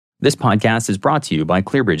This podcast is brought to you by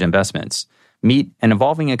ClearBridge Investments. Meet an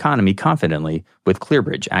evolving economy confidently with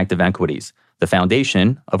ClearBridge Active Equities, the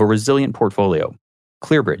foundation of a resilient portfolio.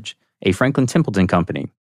 ClearBridge, a Franklin Templeton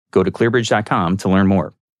company. Go to clearbridge.com to learn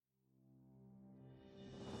more.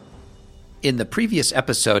 In the previous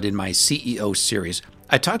episode in my CEO series,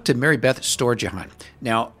 I talked to Mary Beth Storjahan.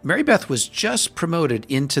 Now, Mary Beth was just promoted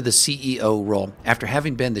into the CEO role after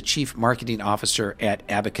having been the Chief Marketing Officer at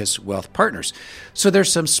Abacus Wealth Partners. So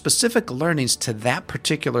there's some specific learnings to that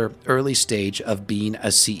particular early stage of being a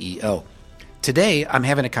CEO. Today, I'm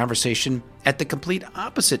having a conversation at the complete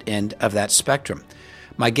opposite end of that spectrum.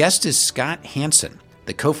 My guest is Scott Hanson,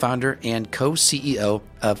 the co-founder and co-CEO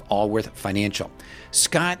of Allworth Financial.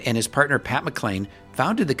 Scott and his partner Pat McLean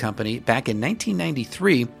founded the company back in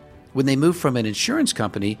 1993 when they moved from an insurance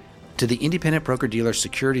company to the independent broker-dealer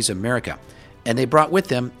Securities America, and they brought with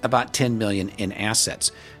them about $10 million in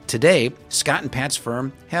assets. Today, Scott and Pat's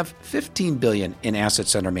firm have $15 billion in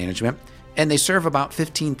assets under management, and they serve about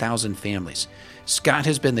 15,000 families. Scott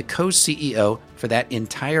has been the co-CEO for that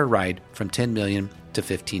entire ride from $10 million to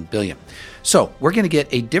 $15 billion. So we're going to get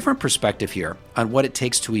a different perspective here on what it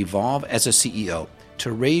takes to evolve as a CEO,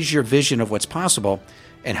 to raise your vision of what's possible,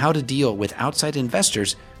 and how to deal with outside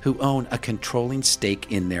investors who own a controlling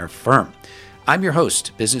stake in their firm. I'm your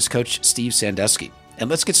host, business coach Steve Sanduski, and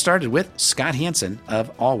let's get started with Scott Hanson of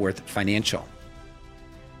Allworth Financial.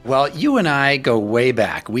 Well, you and I go way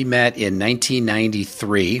back. We met in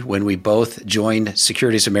 1993 when we both joined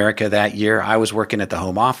Securities America that year. I was working at the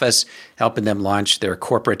home office, helping them launch their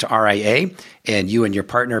corporate RIA, and you and your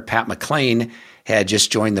partner, Pat McLean, had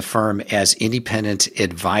just joined the firm as independent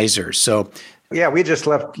advisors. So, yeah, we just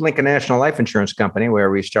left Lincoln National Life Insurance Company, where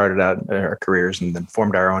we started out our careers, and then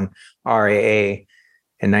formed our own RIA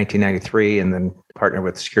in 1993, and then partnered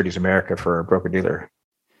with Securities America for a broker-dealer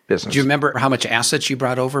business. Do you remember how much assets you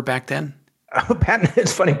brought over back then? Oh, Pat,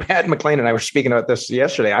 it's funny. Pat McLean and I were speaking about this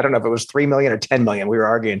yesterday. I don't know if it was $3 million or $10 million. We were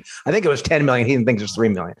arguing. I think it was $10 million. He didn't think it was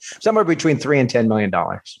 $3 million. Somewhere between $3 and $10 million.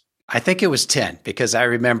 I think it was 10, because I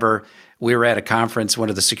remember we were at a conference, one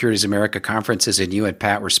of the Securities America conferences, and you and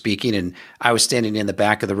Pat were speaking, and I was standing in the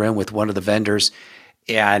back of the room with one of the vendors,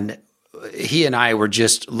 and he and I were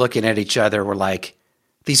just looking at each other. We're like,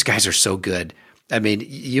 these guys are so good. I mean,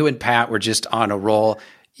 you and Pat were just on a roll.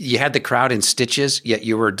 You had the crowd in stitches, yet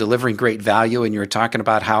you were delivering great value, and you were talking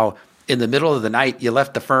about how in the middle of the night, you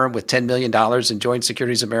left the firm with $10 million and joined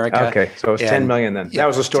Securities America. Okay, so it was $10 million then. That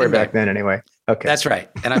was the story back then anyway. Okay. That's right,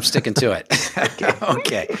 and I'm sticking to it.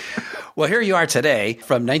 Okay. Well, here you are today.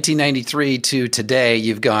 From 1993 to today,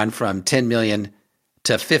 you've gone from 10 million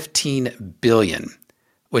to 15 billion,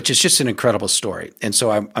 which is just an incredible story. And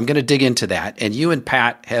so I'm going to dig into that. And you and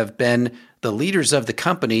Pat have been the leaders of the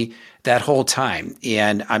company that whole time.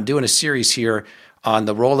 And I'm doing a series here on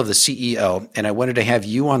the role of the CEO. And I wanted to have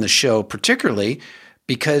you on the show, particularly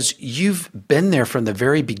because you've been there from the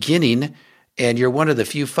very beginning. And you're one of the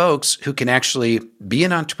few folks who can actually be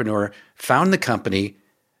an entrepreneur, found the company,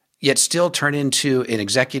 yet still turn into an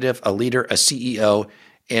executive, a leader, a CEO,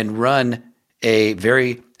 and run a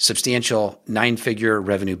very substantial 9-figure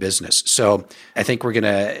revenue business. So I think we're going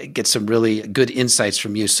to get some really good insights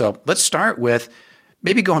from you. So let's start with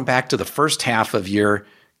maybe going back to the first half of your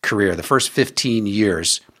career, the first 15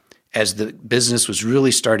 years, as the business was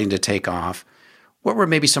really starting to take off. What were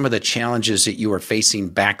maybe some of the challenges that you were facing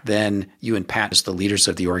back then, you and Pat, as the leaders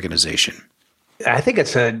of the organization? I think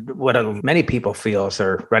it's what many people feel as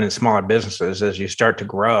they're running smaller businesses. As you start to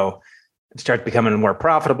grow, it starts becoming more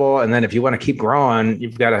profitable. And then if you want to keep growing,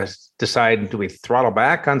 you've got to decide, do we throttle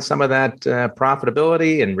back on some of that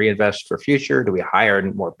profitability and reinvest for future? Do we hire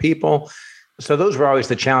more people? So those were always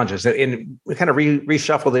the challenges. And we kind of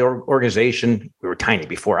reshuffled the organization. We were tiny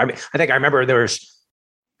before. I think I remember there was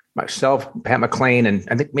myself, Pat McLean, and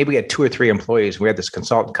I think maybe we had 2 or 3 employees. We had this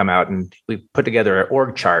consultant come out and we put together an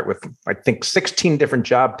org chart with, I think, 16 different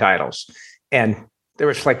job titles. And there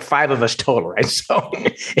was like 5 of us total, right? So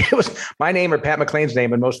it was my name or Pat McLean's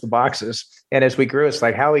name in most of the boxes. And as we grew, it's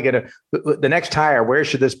like, how are we going to, the next hire, where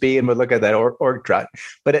should this be? And we'd look at that org chart.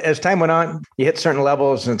 But as time went on, you hit certain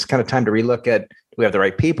levels and it's kind of time to relook at, do we have the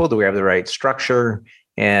right people? Do we have the right structure?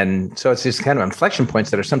 And so it's these kind of inflection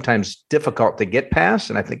points that are sometimes difficult to get past.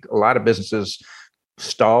 And I think a lot of businesses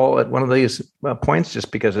stall at one of these points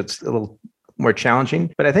just because it's a little more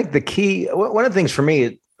challenging. But I think the key, one of the things for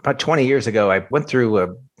me, about 20 years ago, I went through a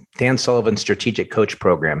Dan Sullivan strategic coach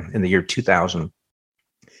program in the year 2000.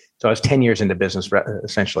 So I was 10 years into business,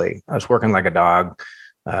 essentially. I was working like a dog,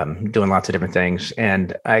 doing lots of different things.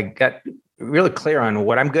 And I got really clear on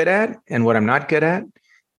what I'm good at and what I'm not good at.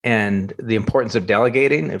 and the importance of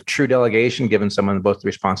delegating, of true delegation, giving someone both the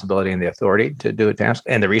responsibility and the authority to do a task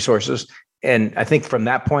and the resources. And I think from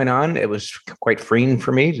that point on, it was quite freeing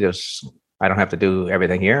for me. Just, I don't have to do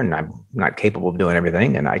everything here, and I'm not capable of doing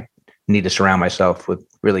everything. And I need to surround myself with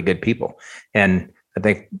really good people. And I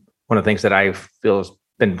think one of the things that I feel has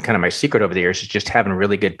been kind of my secret over the years is just having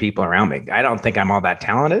really good people around me. I don't think I'm all that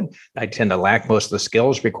talented. I tend to lack most of the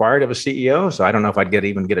skills required of a CEO. So I don't know if I'd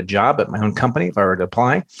even get a job at my own company if I were to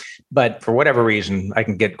apply. But for whatever reason, I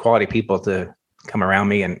can get quality people to come around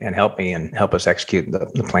me and help me and help us execute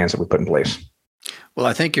the plans that we put in place. Well,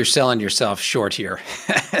 I think you're selling yourself short here.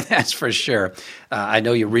 That's for sure. I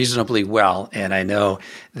know you reasonably well, and I know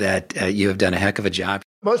that you have done a heck of a job.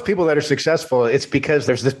 Most people that are successful, it's because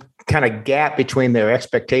there's this kind of gap between their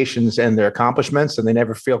expectations and their accomplishments, and they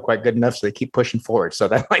never feel quite good enough, so they keep pushing forward. So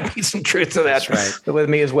that might be some truth to that. That's right. With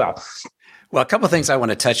me as well. Well, a couple of things I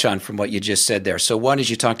want to touch on from what you just said there. So one is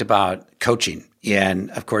you talked about coaching.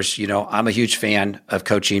 And of course, I'm a huge fan of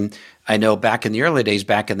coaching. I know back in the early days,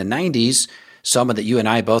 back in the 90s, someone that you and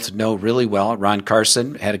I both know really well, Ron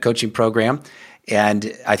Carson, had a coaching program.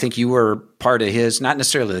 And I think you were part of his, not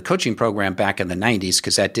necessarily the coaching program back in the 90s,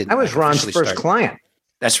 because that didn't. I was Ron's first client.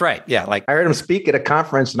 That's right. Yeah. I heard him speak at a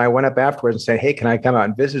conference, and I went up afterwards and said, "Hey, can I come out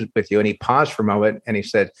and visit with you?" And he paused for a moment and he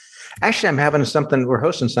said, "Actually, we're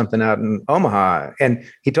hosting something out in Omaha." And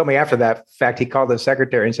he told me after that fact, he called the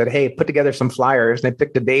secretary and said, "Hey, put together some flyers." And they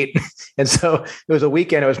picked a date. And so it was a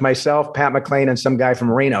weekend. It was myself, Pat McLean, and some guy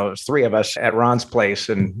from Reno. It was three of us at Ron's place.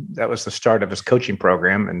 And that was the start of his coaching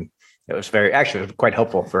program. And it was it was quite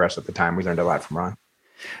helpful for us at the time. We learned a lot from Ron.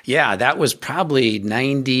 Yeah, that was probably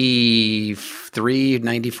 93,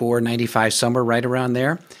 94, 95, somewhere right around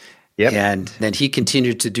there. Yep. And then he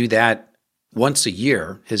continued to do that once a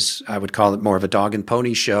year. I would call it more of a dog and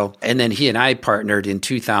pony show. And then he and I partnered in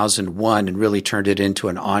 2001 and really turned it into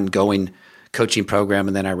an ongoing coaching program.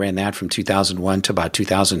 And then I ran that from 2001 to about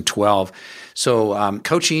 2012. So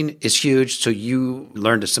coaching is huge. So you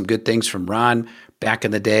learned some good things from Ron back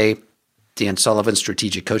in the day. Dan Sullivan's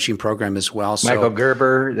strategic coaching program as well. Michael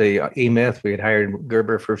Gerber, the E-Myth, we had hired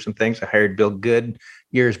Gerber for some things. I hired Bill Good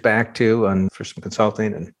years back too for some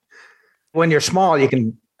consulting. And when you're small, you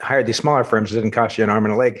can hire these smaller firms. It doesn't cost you an arm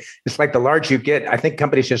and a leg. It's like the larger you get, I think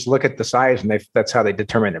companies just look at the size and that's how they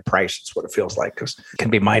determine their price. It's what it feels like, because it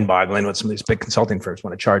can be mind-boggling what some of these big consulting firms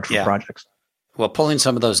want to charge for projects. Well, pulling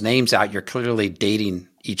some of those names out, you're clearly dating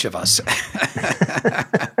each of us.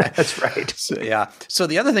 That's right. So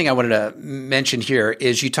the other thing I wanted to mention here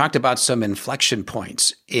is you talked about some inflection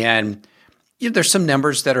points. And there's some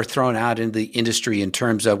numbers that are thrown out in the industry in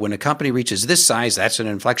terms of when a company reaches this size, that's an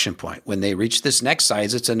inflection point. When they reach this next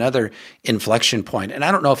size, it's another inflection point. And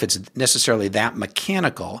I don't know if it's necessarily that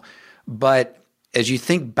mechanical, but as you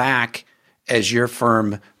think back, as your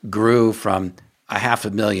firm grew from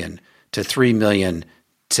 $500,000 to 3 million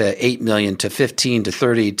to 8 million to 15 to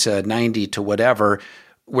 30 to 90 to whatever,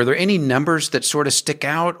 were there any numbers that sort of stick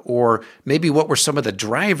out, or maybe what were some of the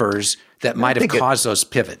drivers that might have caused those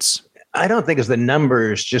pivots? I don't think it's the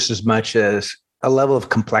numbers just as much as a level of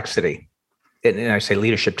complexity. And I say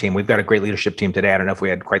leadership team. We've got a great leadership team today. I don't know if we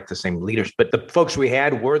had quite the same leaders, but the folks we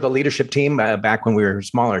had were the leadership team back when we were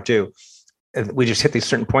smaller too. We just hit these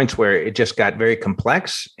certain points where it just got very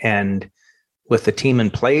complex, and with the team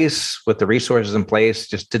in place, with the resources in place,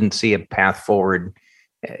 just didn't see a path forward.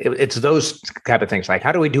 It's those type of things, like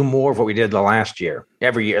how do we do more of what we did the last year,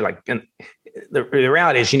 every year? Like, and the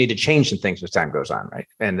reality is you need to change some things as time goes on, right?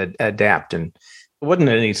 And adapt. And it wasn't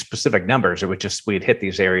any specific numbers. It was just, we'd hit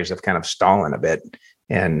these areas of kind of stalling a bit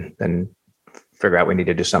and then figure out we need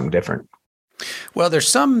to do something different. Well, there's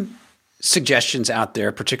some suggestions out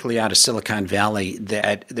there, particularly out of Silicon Valley,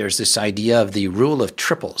 that there's this idea of the rule of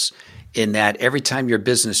triples, in that every time your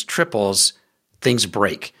business triples, things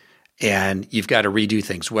break and you've got to redo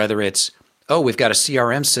things, whether it's, we've got a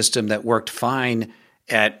CRM system that worked fine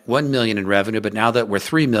at 1 million in revenue, but now that we're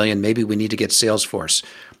 3 million, maybe we need to get Salesforce,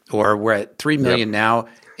 or we're at 3 million now.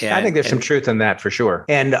 And I think there's some truth in that for sure.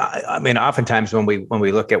 And I mean, oftentimes when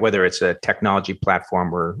we look at whether it's a technology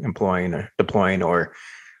platform we're employing or deploying or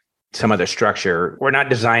some other structure, we're not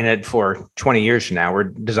designing it for 20 years from now. We're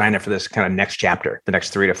designing it for this kind of next chapter, the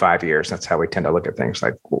next 3 to 5 years. That's how we tend to look at things,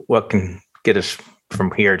 like what can get us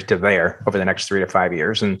from here to there over the next 3 to 5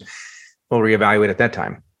 years. And we'll reevaluate at that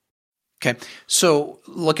time. Okay. So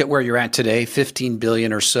look at where you're at today, 15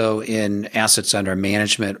 billion or so in assets under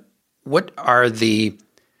management. What are the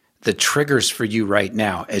triggers for you right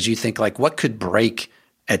now as you think, like, what could break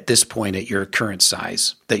at this point at your current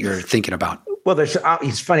size that you're thinking about? Well,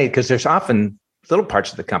 it's funny because there's often little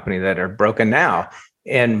parts of the company that are broken now.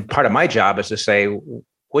 And part of my job is to say,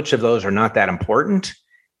 which of those are not that important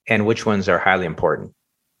and which ones are highly important.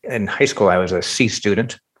 In high school, I was a C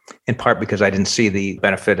student, in part because I didn't see the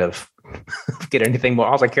benefit of get anything more.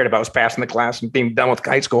 All I cared about was passing the class and being done with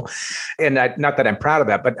high school. And not that I'm proud of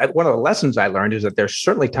that, but one of the lessons I learned is that there's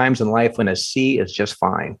certainly times in life when a C is just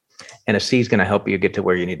fine. And a C is going to help you get to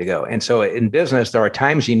where you need to go. And so in business, there are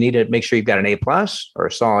times you need to make sure you've got an A+ or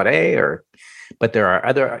a solid A, but there are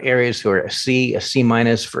other areas where a C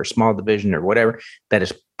minus for a small division or whatever, that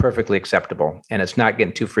is perfectly acceptable. And it's not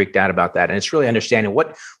getting too freaked out about that. And it's really understanding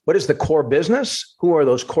what is the core business? Who are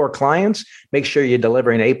those core clients? Make sure you're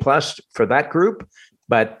delivering A+ for that group.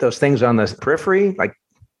 But those things on the periphery, like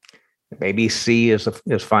maybe C is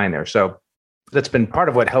fine there. So that's been part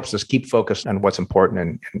of what helps us keep focused on what's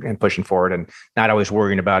important and pushing forward and not always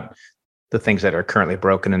worrying about the things that are currently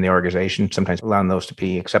broken in the organization, sometimes allowing those to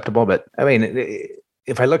be acceptable. But I mean,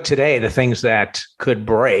 if I look today, the things that could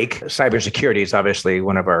break, cybersecurity is obviously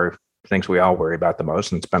one of our things we all worry about the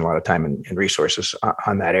most and spend a lot of time and resources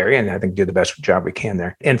on that area. And I think do the best job we can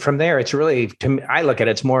there. And from there, it's really, to me, I look at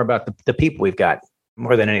it's more about the people we've got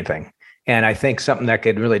more than anything. And I think something that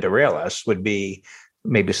could really derail us would be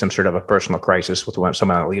maybe some sort of a personal crisis with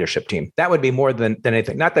someone on the leadership team. That would be more than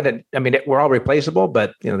anything. Not that we're all replaceable,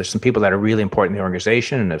 but there's some people that are really important in the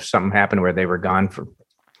organization. And if something happened where they were gone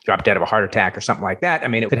dropped dead of a heart attack or something like that,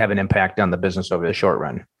 it could have an impact on the business over the short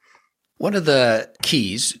run. One of the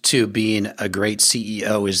keys to being a great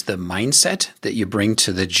CEO is the mindset that you bring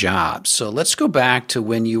to the job. So let's go back to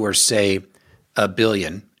when you were, say, $1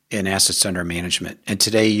 billion in assets under management, and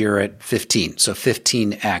today you're at 15, so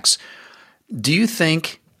 15x. Do you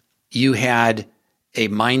think you had a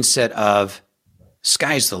mindset of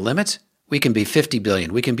sky's the limit? We can be 50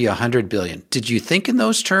 billion, we can be 100 billion. Did you think in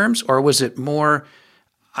those terms, or was it more,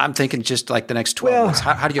 I'm thinking just like the next 12 months?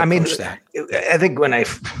 How do you approach that? I think when I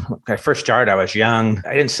first started, I was young.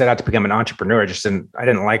 I didn't set out to become an entrepreneur. I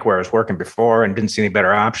didn't like where I was working before and didn't see any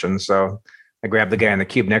better options. So I grabbed the guy in the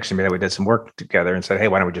cube next to me that we did some work together and said, hey,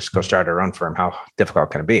 why don't we just go start our own firm? How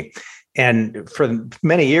difficult can it be? And for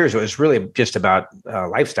many years, it was really just about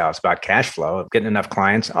lifestyle. It's about cash flow, getting enough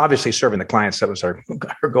clients, obviously serving the clients. That was our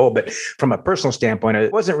goal. But from a personal standpoint,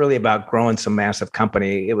 it wasn't really about growing some massive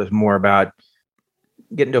company. It was more about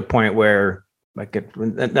getting to a point where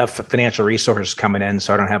enough financial resources coming in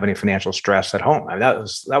so I don't have any financial stress at home. That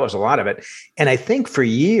was a lot of it. And I think for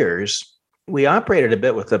years, we operated a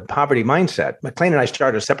bit with the poverty mindset. McLean and I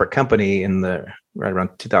started a separate company right around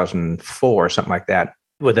 2004, something like that,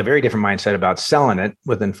 with a very different mindset about selling it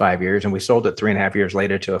within 5 years. And we sold it 3.5 years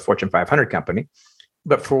later to a Fortune 500 company.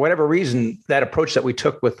 But for whatever reason, that approach that we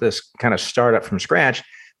took with this kind of startup from scratch,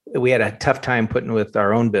 we had a tough time putting with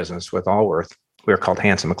our own business with Allworth. We were called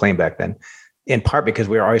Hanson McLean back then, in part because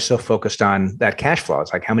we were always so focused on that cash flow.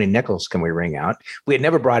 It's like, how many nickels can we wring out? We had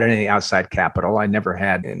never brought in any outside capital. I never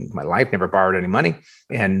had in my life, never borrowed any money.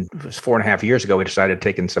 And it was 4.5 years ago, we decided to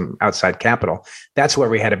take in some outside capital. That's where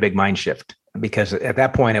we had a big mind shift, because at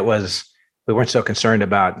that point we weren't so concerned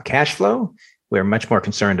about cash flow. We were much more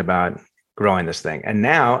concerned about growing this thing. And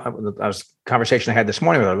now conversation I had this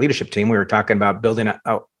morning with our leadership team, we were talking about building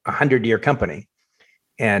a 100-year company.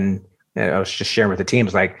 And I was just sharing with the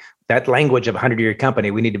teams, like that language of 100-year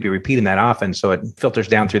company, we need to be repeating that often so it filters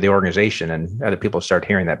down through the organization and other people start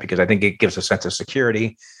hearing that, because I think it gives a sense of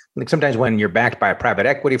security. Like sometimes when you're backed by a private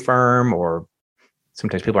equity firm, or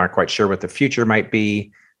sometimes people aren't quite sure what the future might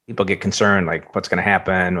be, people get concerned, like what's going to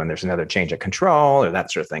happen when there's another change of control or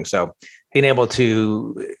that sort of thing. So being able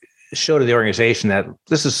to show to the organization that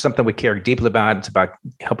this is something we care deeply about. It's about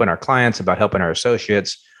helping our clients, about helping our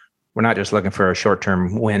associates. We're not just looking for a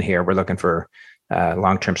short-term win here. We're looking for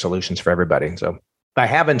long-term solutions for everybody. So by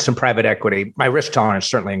having some private equity, my risk tolerance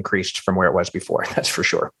certainly increased from where it was before. That's for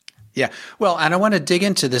sure. Yeah. Well, and I want to dig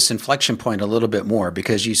into this inflection point a little bit more,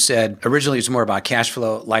 because you said originally it was more about cash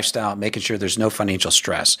flow, lifestyle, making sure there's no financial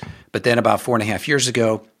stress. But then about 4.5 years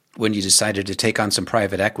ago, when you decided to take on some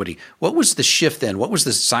private equity, what was the shift then? What was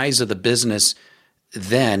the size of the business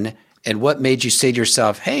then? And what made you say to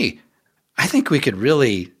yourself, hey, I think we could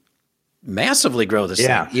really massively grow this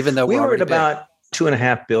thing, even though we were at about big.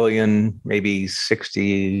 $2.5 billion, maybe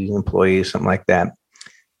 60 employees, something like that.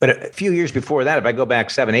 But a few years before that, if I go back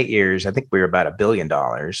 7-8 years, I think we were about $1 billion,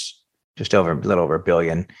 just over a little over $1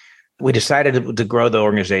 billion. We decided to grow the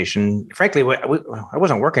organization. Frankly, I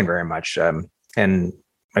wasn't working very much. And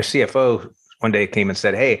my CFO one day came and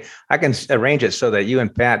said, hey, I can arrange it so that you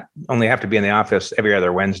and Pat only have to be in the office every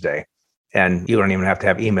other Wednesday. And you don't even have to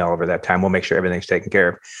have email over that time. We'll make sure everything's taken care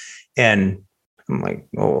of. And I'm like,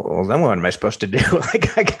 well, then what am I supposed to do?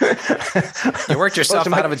 You worked yourself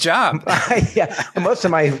out of a job. Yeah, most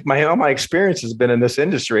of all my experience has been in this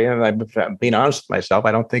industry, and I'm being honest with myself.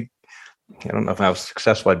 I don't know if I was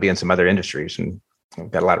successful. I'd be in some other industries, and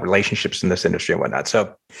I've got a lot of relationships in this industry and whatnot.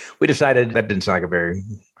 So we decided that didn't sound like a very,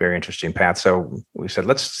 very interesting path. So we said,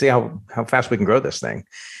 let's see how fast we can grow this thing.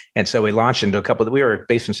 And so we launched into we were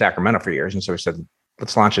based in Sacramento for years. And so we said,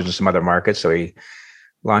 let's launch into some other markets. So we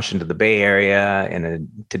launched into the Bay Area and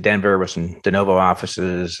to Denver with some de novo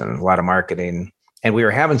offices and a lot of marketing. And we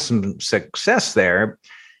were having some success there.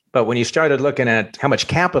 But when you started looking at how much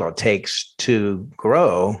capital it takes to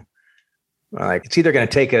grow, like it's either going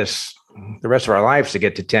to take us the rest of our lives to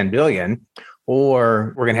get to 10 billion,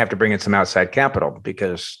 or we're going to have to bring in some outside capital,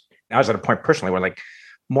 because I was at a point personally where like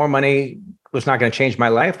more money was not going to change my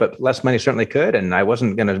life, but less money certainly could. And I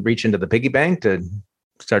wasn't going to reach into the piggy bank to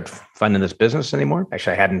start funding this business anymore.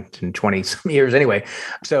 Actually, I hadn't in 20 some years anyway.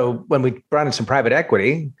 So when we brought in some private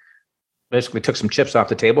equity, basically took some chips off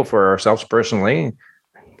the table for ourselves personally,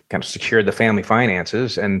 kind of secured the family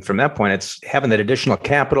finances. And from that point, it's having that additional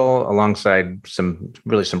capital alongside some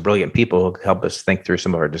brilliant people who help us think through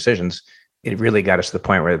some of our decisions. It really got us to the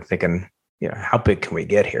point where we're thinking, how big can we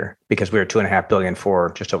get here? Because we were $2.5 billion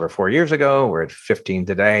just over 4 years ago. We're at 15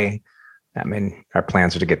 today. I mean, our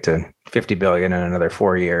plans are to get to 50 billion in another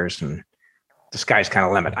 4 years, and the sky's kind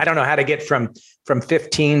of limit. I don't know how to get from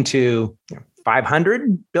 15 to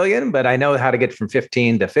 500 billion, but I know how to get from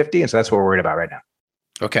 15 to 50. And so that's what we're worried about right now.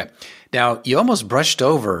 Okay. Now, you almost brushed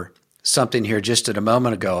over something here just a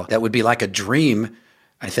moment ago that would be like a dream,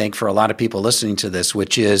 I think, for a lot of people listening to this,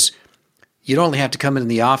 which is you don't only have to come in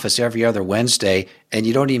the office every other Wednesday, and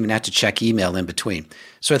you don't even have to check email in between.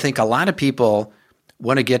 So I think a lot of people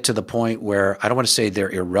want to get to the point where, I don't want to say they're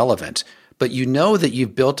irrelevant, but you know that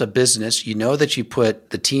you've built a business, you know that you put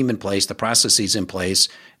the team in place, the processes in place,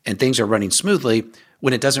 and things are running smoothly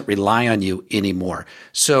when it doesn't rely on you anymore.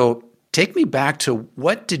 So take me back to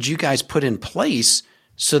what did you guys put in place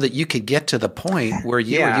so that you could get to the point where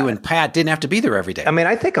you and Pat didn't have to be there every day? I mean,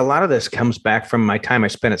 I think a lot of this comes back from my time I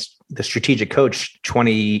spent as the strategic coach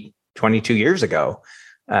 22 years ago.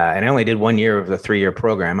 And I only did 1 year of the 3-year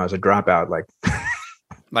program. I was a dropout,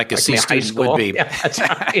 like a C student would be. Yeah, that's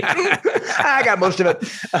right. I got most of it.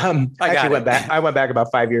 I went back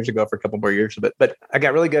about 5 years ago for a couple more years of it. But I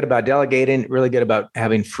got really good about delegating, really good about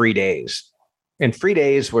having free days. And free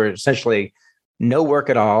days were essentially no work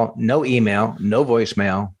at all, no email, no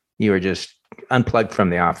voicemail. You were just unplugged from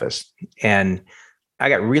the office. And I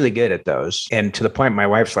got really good at those. And to the point, my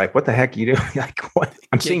wife's like, what the heck are you doing? Like, what?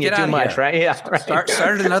 I'm seeing you too much, right? Yeah. Right.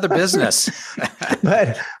 Started another business.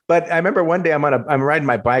 But I remember one day I'm riding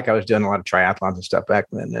my bike. I was doing a lot of triathlons and stuff back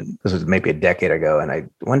then. And this was maybe a decade ago. And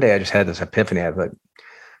one day I just had this epiphany. I was like,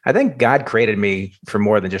 I think God created me for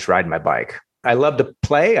more than just riding my bike. I love to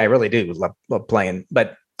play. I really do love playing,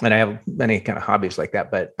 and I have many kind of hobbies like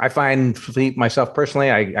that. But I find myself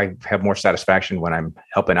personally, I have more satisfaction when I'm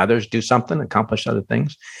helping others do something, accomplish other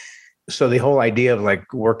things. So the whole idea of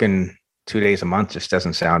like working 2 days a month just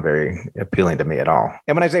doesn't sound very appealing to me at all.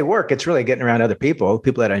 And when I say work, it's really getting around other people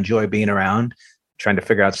that I enjoy being around, trying to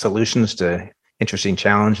figure out solutions to interesting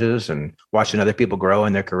challenges and watching other people grow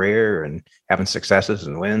in their career and having successes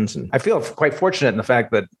and wins. And I feel quite fortunate in the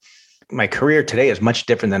fact that my career today is much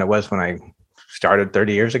different than it was when I started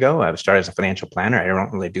 30 years ago. I started as a financial planner. I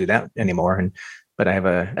don't really do that anymore. But I have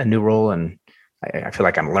a new role, and I feel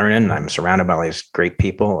like I'm learning. I'm surrounded by all these great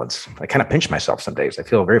people. I kind of pinch myself some days. I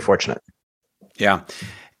feel very fortunate. Yeah.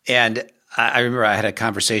 And I remember I had a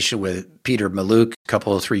conversation with Peter Maluk a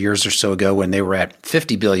couple of 3 years or so ago when they were at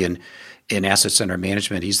 50 billion in assets under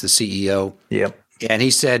management. He's the CEO. Yep. And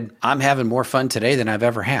he said, I'm having more fun today than I've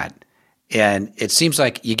ever had. And it seems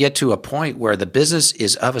like you get to a point where the business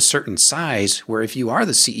is of a certain size where if you are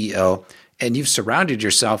the CEO and you've surrounded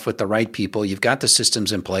yourself with the right people, you've got the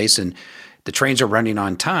systems in place and the trains are running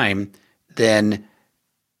on time, then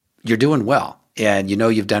you're doing well. And you know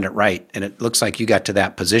you've done it right. And it looks like you got to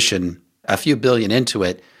that position a few billion into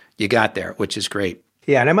it. You got there, which is great.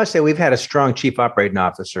 Yeah. And I must say, we've had a strong chief operating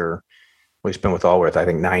officer. We've been with Allworth, I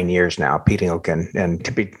think, 9 years now, Pete Hilken. And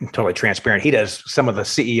to be totally transparent, he does some of the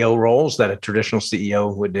CEO roles that a traditional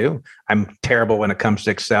CEO would do. I'm terrible when it comes to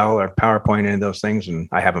Excel or PowerPoint and those things, and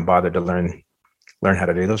I haven't bothered to learn how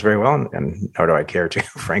to do those very well, and nor do I care to,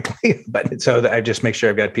 frankly. But so I just make sure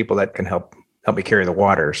I've got people that can help me carry the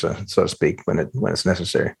water, so to speak, when it's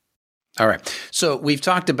necessary. All right. So we've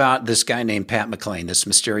talked about this guy named Pat McLean, this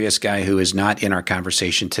mysterious guy who is not in our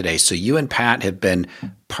conversation today. So you and Pat have been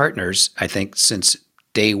partners, I think, since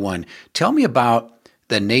day one. Tell me about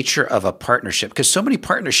the nature of a partnership, because so many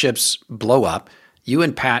partnerships blow up. You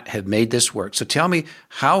and Pat have made this work. So tell me,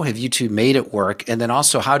 how have you two made it work? And then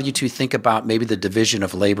also, how do you two think about maybe the division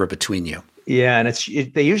of labor between you? Yeah,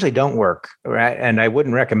 and they usually don't work, right? And I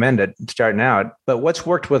wouldn't recommend it starting out. But what's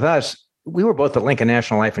worked with us, we were both at Lincoln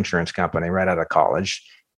National Life Insurance Company right out of college,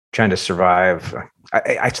 trying to survive.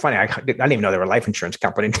 It's funny, I didn't even know they were a life insurance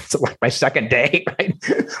company until like my second day, right?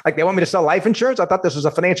 Like they want me to sell life insurance? I thought this was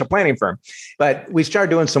a financial planning firm. But we started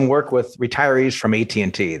doing some work with retirees from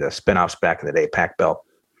AT&T, the spinoffs back in the day, Pac Bell.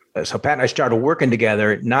 So Pat and I started working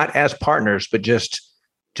together, not as partners, but just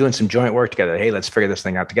doing some joint work together. Hey, let's figure this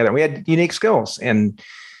thing out together. And we had unique skills and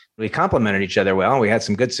we complemented each other well. And we had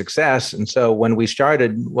some good success. And so when we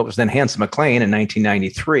started what was then Hanson McLean in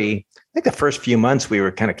 1993, I think the first few months we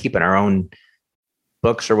were kind of keeping our own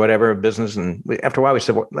books or whatever business. And after a while we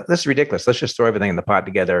said, well, this is ridiculous. Let's just throw everything in the pot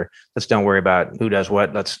together. Let's don't worry about who does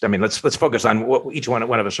what. Let's focus on what each one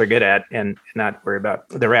of us are good at and not worry about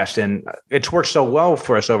the rest. And it's worked so well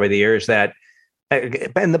for us over the years that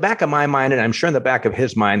in the back of my mind, and I'm sure in the back of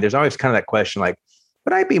his mind, there's always kind of that question like,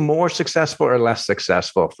 would I be more successful or less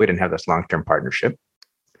successful if we didn't have this long-term partnership?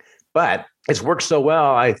 But it's worked so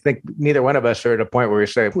well, I think neither one of us are at a point where we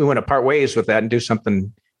say we want to part ways with that and do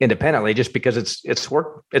something independently, just because it's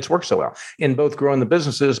worked so well in both growing the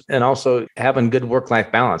businesses and also having good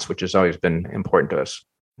work-life balance, which has always been important to us.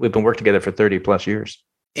 We've been working together for 30 plus years.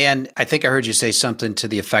 And I think I heard you say something to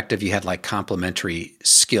the effect of you had like complementary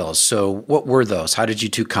skills. So what were those? How did you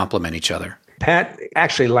two complement each other? Pat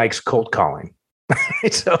actually likes cold calling.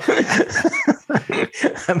 So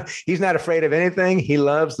he's not afraid of anything. He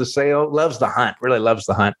loves the sale, loves the hunt, really loves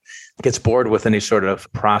the hunt, gets bored with any sort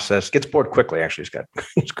of process, gets bored quickly. Actually,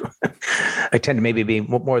 I tend to maybe be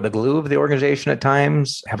more the glue of the organization at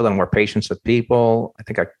times, have a little more patience with people. I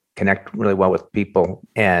think I connect really well with people.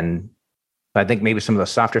 And I think maybe some of the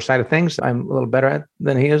softer side of things I'm a little better at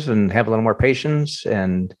than he is and have a little more patience.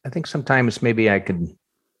 And I think sometimes maybe I could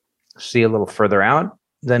see a little further out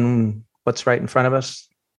than what's right in front of us.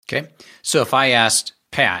 Okay. So if I asked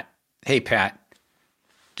Pat, hey, Pat,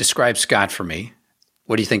 describe Scott for me,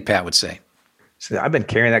 what do you think Pat would say? So I've been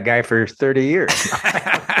carrying that guy for 30 years.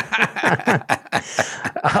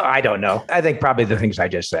 I don't know. I think probably the things I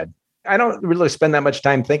just said. I don't really spend that much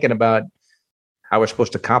time thinking about how we're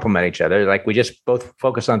supposed to complement each other. Like we just both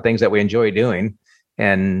focus on things that we enjoy doing,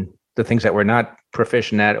 and the things that we're not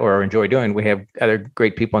proficient at or enjoy doing, we have other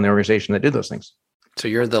great people in the organization that do those things. So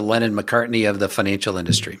you're the Lennon McCartney of the financial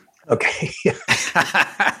industry. Okay.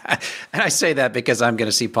 And I say that because I'm going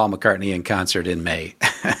to see Paul McCartney in concert in May.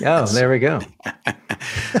 Oh, there we go.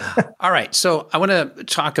 All right. So I want to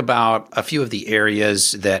talk about a few of the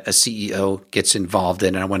areas that a CEO gets involved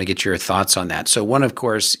in, and I want to get your thoughts on that. So one, of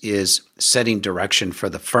course, is setting direction for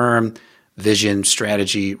the firm, vision,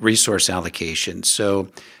 strategy, resource allocation. So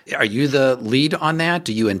are you the lead on that?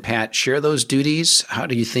 Do you and Pat share those duties? How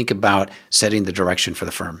do you think about setting the direction for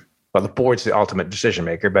the firm? Well, the board's the ultimate decision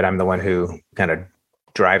maker, but I'm the one who kind of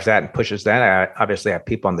drives that and pushes that. I obviously have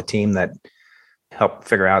people on the team that help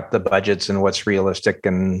figure out the budgets and what's realistic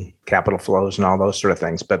and capital flows and all those sort of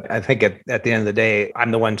things. But I think at the end of the day,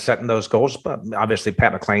 I'm the one setting those goals. But obviously,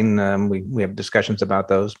 Pat McLean, we have discussions about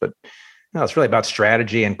those. But no, it's really about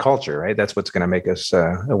strategy and culture, right? That's what's going to make us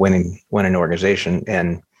a winning organization,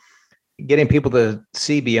 and getting people to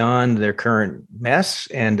see beyond their current mess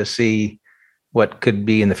and to see what could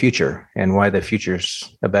be in the future and why the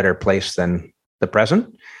future's a better place than the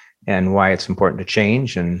present, and why it's important to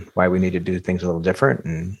change and why we need to do things a little different.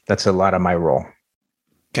 And that's a lot of my role.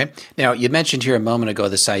 Okay. Now, you mentioned here a moment ago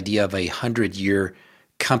this idea of a 100-year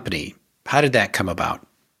company. How did that come about?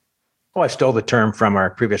 Oh, I stole the term from our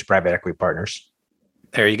previous private equity partners.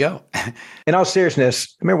 There you go. In all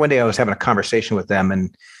seriousness, I remember one day I was having a conversation with them,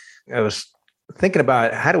 and I was thinking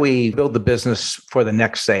about how do we build the business for the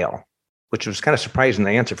next sale, which was kind of surprising,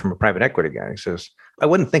 the answer from a private equity guy. He says, I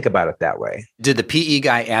wouldn't think about it that way. Did the PE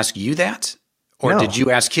guy ask you that? Or No. Did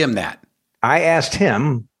you ask him that? I asked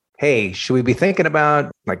him, hey, should we be thinking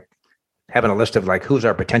about like having a list of like who's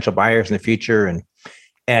our potential buyers in the future?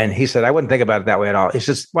 And he said, I wouldn't think about it that way at all. He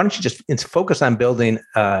says, why don't you just focus on building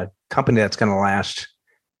a company that's going to last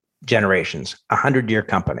generations, 100-year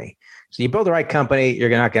company. So you build the right company, you're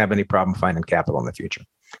not going to have any problem finding capital in the future.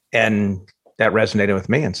 And that resonated with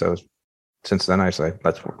me. And so since then I said,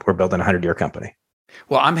 we're building a 100-year company.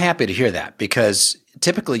 Well, I'm happy to hear that, because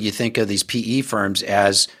typically you think of these PE firms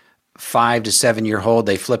as 5 to 7 year hold.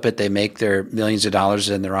 They flip it, they make their millions of dollars,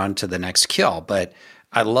 and they're on to the next kill. But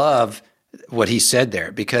I love what he said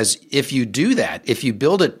there, because if you do that, if you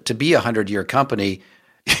build it to be a 100-year company,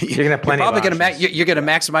 you're going to have plenty. You're going to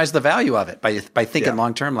maximize the value of it by thinking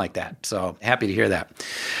long term like that. So happy to hear that.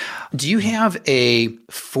 Do you have a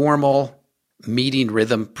formal meeting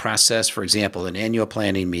rhythm process? For example, an annual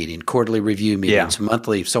planning meeting, quarterly review meetings,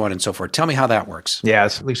 monthly, so on and so forth. Tell me how that works. Yeah,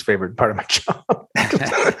 it's the least favorite part of my job.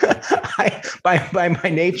 By my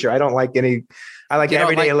nature, I don't like any. I like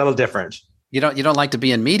every day a little different. You don't like to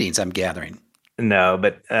be in meetings, I'm gathering. No,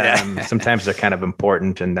 but sometimes they're kind of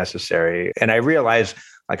important and necessary. And I realize,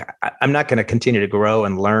 like, I'm not going to continue to grow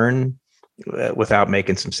and learn without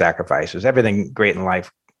making some sacrifices. Everything great in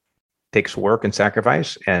life takes work and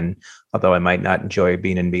sacrifice. And although I might not enjoy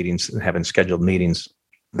being in meetings and having scheduled meetings,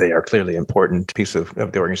 they are clearly an important piece of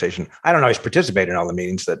the organization. I don't always participate in all the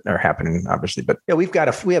meetings that are happening, obviously, but we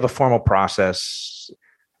have a formal process,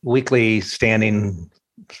 weekly standing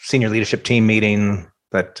senior leadership team meeting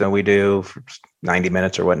that we do for 90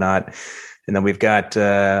 minutes or whatnot. And then we've got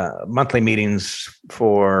monthly meetings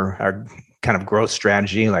for our kind of growth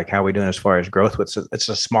strategy, like how we're doing as far as growth. It's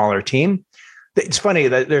a smaller team. It's funny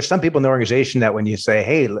that there's some people in the organization that when you say,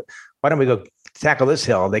 hey, why don't we go tackle this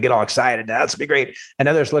hill? They get all excited. That's be great. And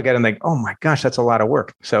others look at it and think, oh my gosh, that's a lot of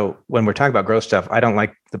work. So when we're talking about growth stuff, I don't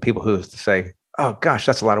like the people who say, oh gosh,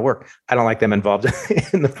 that's a lot of work. I don't like them involved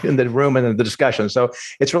in the room and in the discussion. So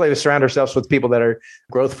it's really to surround ourselves with people that are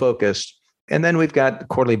growth focused. And then we've got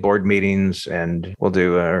quarterly board meetings, and we'll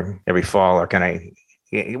do every fall or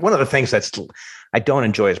one of the things I don't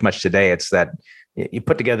enjoy as much today. It's that you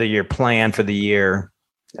put together your plan for the year.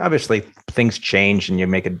 Obviously, things change and you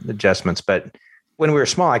make adjustments. But when we were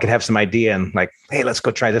small, I could have some idea and like, hey, let's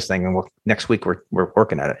go try this thing. And next week we're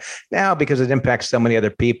working at it. Now, because it impacts so many other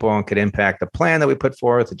people and could impact the plan that we put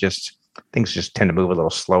forth, things just tend to move a little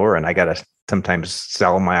slower. And I got to sometimes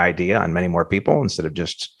sell my idea on many more people instead of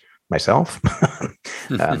just myself.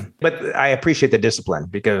 But I appreciate the discipline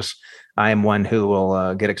because I am one who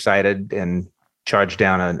will get excited and charge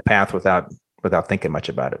down a path without thinking much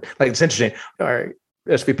about it. Like, it's interesting. Our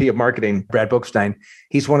SVP of marketing, Brad Bookstein,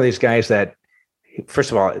 he's one of these guys that,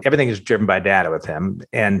 first of all, everything is driven by data with him,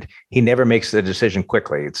 and he never makes the decision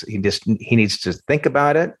quickly. He needs to think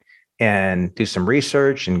about it and do some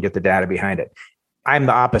research and get the data behind it. I'm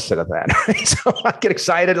the opposite of that. So I get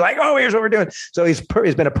excited, like, oh, here's what we're doing. So he's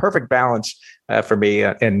been a perfect balance for me,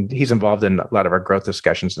 and he's involved in a lot of our growth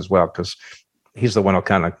discussions as well, because he's the one who'll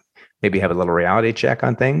kind of maybe have a little reality check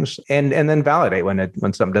on things and then validate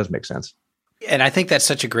when something does make sense. And I think that's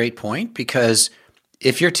such a great point, because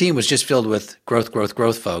if your team was just filled with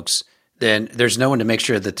growth folks, then there's no one to make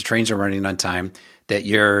sure that the trains are running on time, that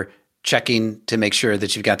you're checking to make sure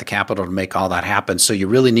that you've got the capital to make all that happen. So you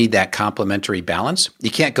really need that complementary balance. You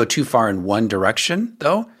can't go too far in one direction,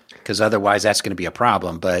 though, because otherwise that's going to be a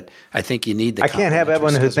problem. But I think you need the. I can't have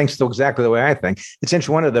everyone who thinks exactly the way I think. It's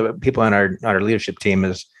interesting. One of the people on our leadership team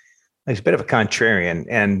he's a bit of a contrarian,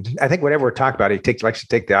 and I think whatever we're talking about, he likes to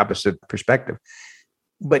take the opposite perspective,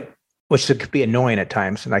 which could be annoying at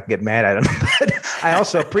times, and I can get mad at him. But I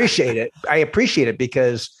also appreciate it. I appreciate it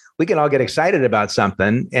because we can all get excited about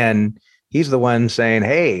something, and he's the one saying,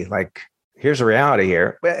 hey, like, here's the reality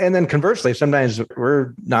here. And then conversely, sometimes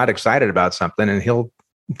we're not excited about something, and he'll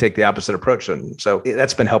take the opposite approach. And so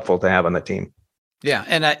that's been helpful to have on the team. Yeah.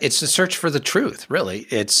 And it's the search for the truth, really.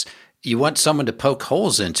 You want someone to poke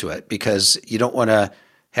holes into it, because you don't want to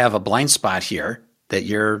have a blind spot here that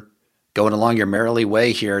you're going along your merrily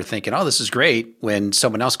way here thinking, oh, this is great, when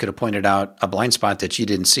someone else could have pointed out a blind spot that you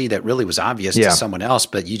didn't see that really was obvious to someone else,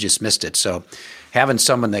 but you just missed it. So having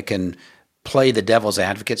someone that can play the devil's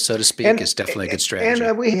advocate, so to speak, is definitely a good strategy.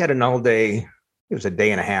 And we had an all day, it was a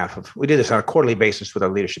day and a half. We did this on a quarterly basis with our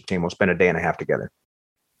leadership team. We'll spend a day and a half together.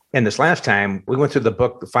 And this last time, we went through the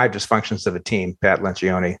book, The 5 Dysfunctions of a Team, Pat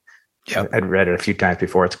Lencioni. Yep. I'd read it a few times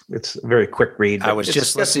before. It's a very quick read. I was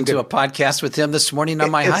just listening to a podcast with him this morning on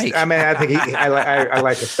my hike. I mean, I think I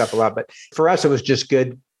like his stuff a lot. But for us, it was just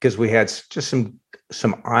good because we had just some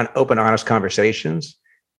open, honest conversations.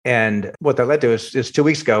 And what that led to is 2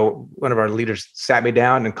 weeks ago, one of our leaders sat me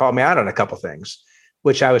down and called me out on a couple of things,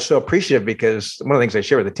 which I was so appreciative, because one of the things I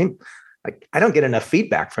share with the team, like, I don't get enough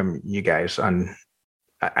feedback from you guys on.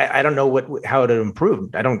 I don't know how to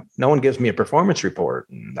improve. No one gives me a performance report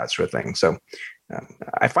and that sort of thing. So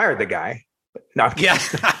I fired the guy. No, yeah.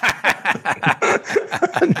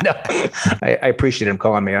 No, I appreciate him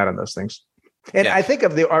calling me out on those things. And I think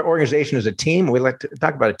of our organization as a team. We like to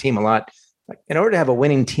talk about a team a lot. Like, in order to have a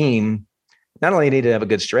winning team, not only you need to have a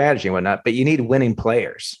good strategy and whatnot, but you need winning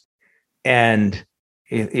players. And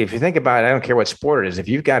if you think about it, I don't care what sport it is. If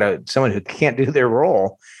you've got someone who can't do their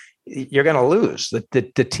role, you're going to lose.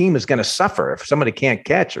 The team is going to suffer if somebody can't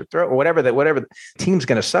catch or throw or whatever. The team's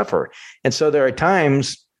going to suffer. And so there are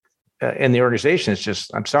times in the organization, it's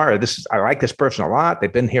just, I'm sorry, I like this person a lot.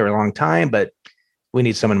 They've been here a long time, but we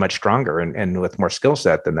need someone much stronger and with more skill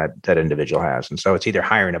set than that individual has. And so it's either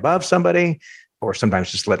hiring above somebody or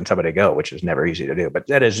sometimes just letting somebody go, which is never easy to do. But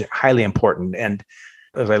that is highly important. And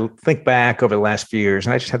as I think back over the last few years,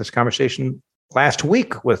 and I just had this conversation last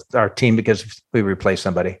week with our team because we replaced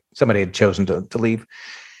somebody. Somebody had chosen to leave.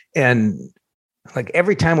 And like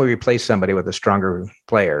every time we replace somebody with a stronger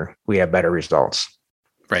player, we have better results.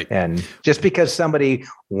 Right. And just because somebody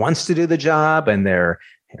wants to do the job and they're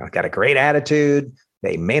got a great attitude,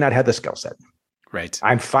 they may not have the skill set. Right.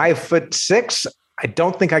 I'm 5'6". I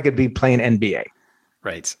don't think I could be playing NBA.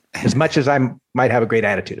 Right. As much as I might have a great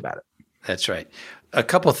attitude about it. That's right. A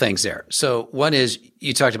couple of things there. So one is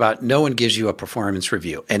you talked about no one gives you a performance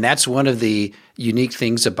review. And that's one of the unique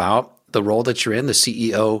things about the role that you're in, the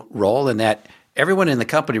CEO role, and that everyone in the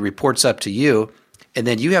company reports up to you. And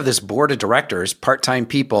then you have this board of directors, part-time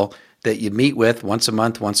people that you meet with once a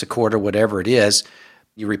month, once a quarter, whatever it is.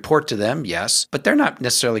 You report to them, yes, but they're not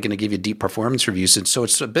necessarily going to give you deep performance reviews. And so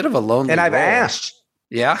it's a bit of a lonely And I've role. asked.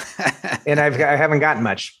 Yeah. And I haven't gotten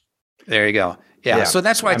much. There you go. Yeah. So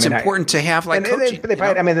that's why it's important to have like coaching.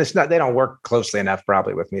 They don't work closely enough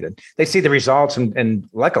probably with me they see the results. And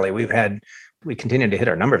luckily we continue to hit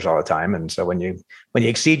our numbers all the time. And so when you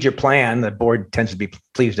exceed your plan, the board tends to be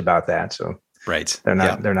pleased about that. So right. They're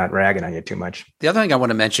not ragging on you too much. The other thing I want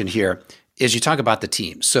to mention here is you talk about the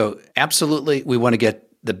team. So absolutely, we want to get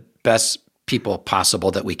the best people possible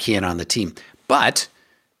that we can on the team. But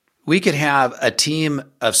we could have a team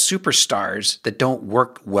of superstars that don't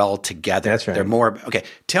work well together. That's right. They're more, okay,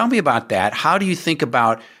 tell me about that. How do you think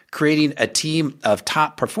about creating a team of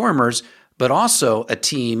top performers, but also a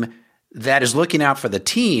team that is looking out for the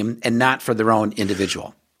team and not for their own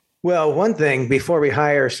individual? Well, one thing, before we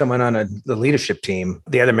hire someone on the leadership team,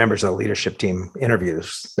 the other members of the leadership team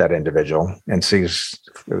interviews that individual and sees,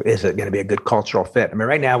 is it going to be a good cultural fit? I mean,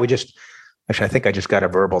 right now I think I just got a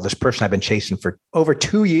verbal. This person I've been chasing for over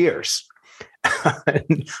 2 years.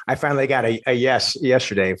 I finally got a yes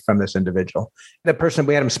yesterday from this individual. The person,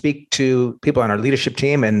 we had him speak to people on our leadership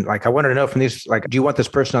team. And I wanted to know from these, do you want this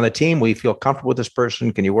person on the team? Will you feel comfortable with this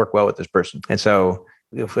person? Can you work well with this person? And so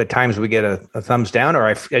if at times we get a thumbs down, or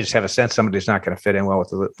I just have a sense somebody's not going to fit in well with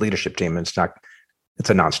the leadership team, and it's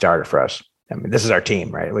a non-starter for us. I mean, this is our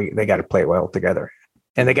team, right? They got to play well together.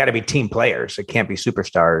 And they got to be team players. It can't be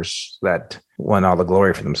superstars that won all the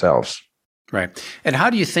glory for themselves. Right. And how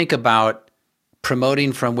do you think about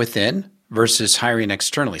promoting from within versus hiring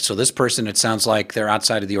externally? So this person, it sounds like they're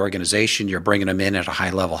outside of the organization. You're bringing them in at a high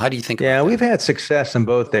level. How do you think about that? We've had success in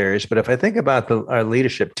both areas. But if I think about our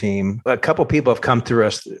leadership team, a couple people have come through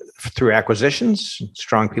us through acquisitions,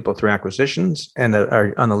 strong people through acquisitions. And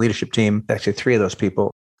on the leadership team, actually 3 of those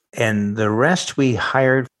people. And the rest we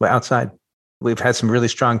hired outside. We've had some really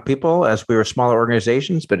strong people as we were smaller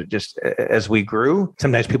organizations, but as we grew,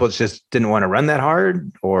 sometimes people just didn't want to run that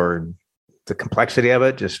hard, or the complexity of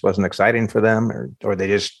it just wasn't exciting for them, or they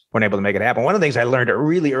just weren't able to make it happen. One of the things I learned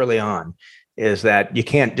really early on is that you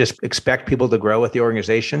can't just expect people to grow with the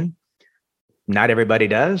organization. Not everybody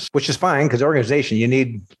does, which is fine, because organization, you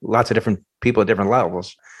need lots of different people at different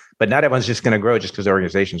levels. But not everyone's just going to grow just because the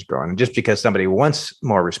organization's growing. And just because somebody wants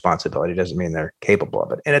more responsibility doesn't mean they're capable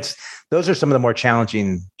of it. And those are some of the more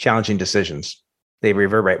challenging decisions. They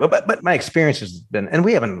reverberate. But my experience has been, and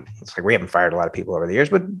we haven't fired a lot of people over the years,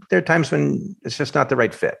 but there are times when it's just not the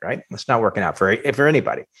right fit, right? It's not working out for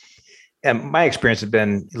anybody. And my experience has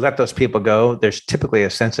been, you let those people go, there's typically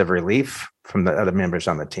a sense of relief from the other members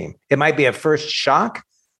on the team. It might be a first shock.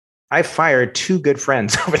 I fired 2 good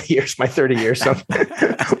friends over the years, my 30 years. So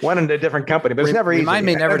one in a different company, but it's never easy. Remind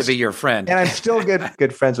me never to be your friend. And I'm still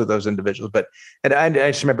good friends with those individuals. But I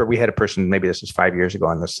just remember we had a person, maybe this was 5 years ago,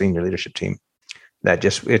 on the senior leadership team that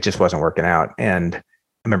it just wasn't working out. And I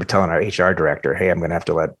remember telling our HR director, "Hey, I'm going to have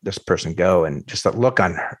to let this person go." And just the look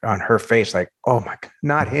on her face, like, "Oh my God,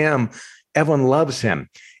 not him. Everyone loves him."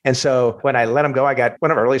 And so when I let him go, I got one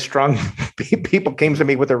of our really strong people came to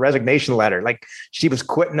me with a resignation letter. Like, she was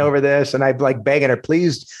quitting over this. And I'd begging her,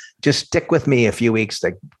 "Please just stick with me a few weeks.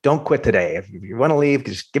 Don't quit today. If you want to leave,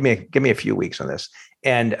 just give me a few weeks on this."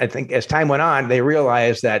 And I think as time went on, they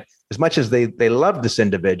realized that as much as they loved this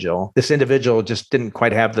individual just didn't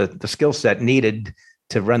quite have the skill set needed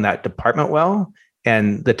to run that department well.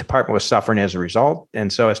 And the department was suffering as a result.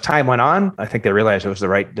 And so as time went on, I think they realized it was the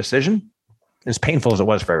right decision, as painful as it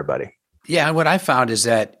was for everybody. Yeah. And what I found is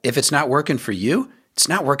that if it's not working for you, it's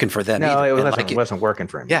not working for them either. It wasn't working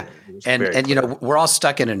for him. Yeah. And we're all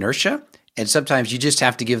stuck in inertia. And sometimes you just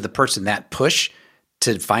have to give the person that push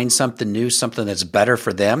to find something new, something that's better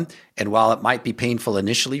for them. And while it might be painful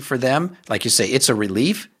initially for them, like you say, it's a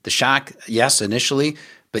relief. The shock, yes, initially,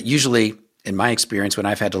 but usually in my experience, when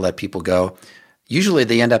I've had to let people go, usually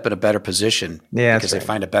they end up in a better position because they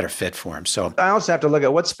find a better fit for them. So I also have to look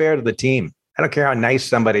at what's fair to the team. I don't care how nice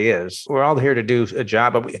somebody is. We're all here to do a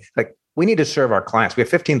job, but we need to serve our clients. We have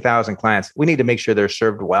 15,000 clients. We need to make sure they're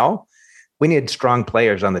served well. We need strong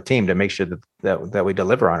players on the team to make sure that we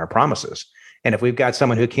deliver on our promises. And if we've got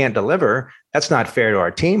someone who can't deliver, that's not fair to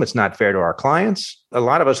our team. It's not fair to our clients. A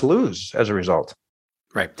lot of us lose as a result.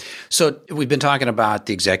 Right. So we've been talking about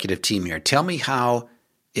the executive team here. Tell me how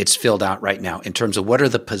it's filled out right now in terms of what are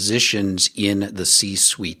the positions in the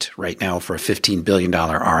C-suite right now for a $15 billion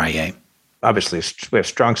RIA? Obviously, we have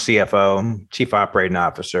strong CFO, chief operating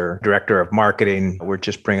officer, director of marketing. We're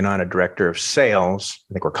just bringing on a director of sales.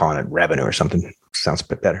 I think we're calling it revenue or something. Sounds a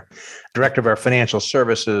bit better. Director of our financial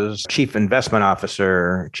services, chief investment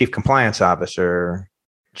officer, chief compliance officer,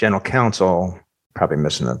 general counsel. Probably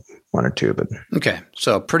missing one or two, but okay.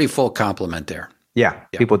 So a pretty full complement there. Yeah.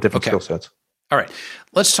 People with different skill sets. All right.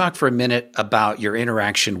 Let's talk for a minute about your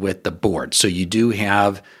interaction with the board. So you do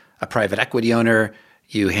have a private equity owner.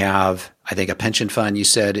 You have, I think, a pension fund you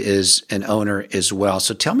said is an owner as well.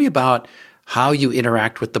 So tell me about how you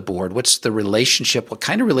interact with the board. What's the relationship? What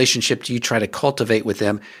kind of relationship do you try to cultivate with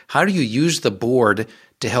them? How do you use the board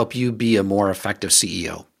to help you be a more effective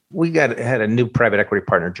CEO? We had a new private equity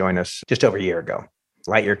partner join us just over a year ago.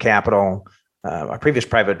 Lightyear Capital. Our previous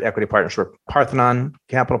private equity partners were Parthenon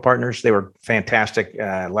Capital Partners. They were fantastic.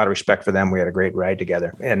 A lot of respect for them. We had a great ride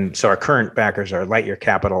together. And so our current backers are Lightyear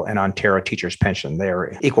Capital and Ontario Teachers Pension. They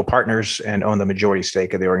are equal partners and own the majority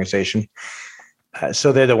stake of the organization.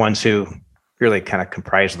 So they're the ones who really kind of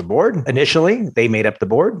comprise the board. Initially, they made up the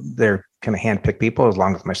board. They're kind of handpicked people,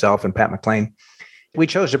 along with myself and Pat McLean. We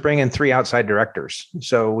chose to bring in 3 outside directors.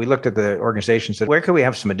 So we looked at the organization and said, where could we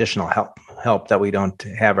have some additional help that we don't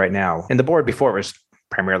have right now? And the board before was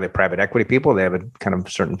primarily private equity people. They have a kind of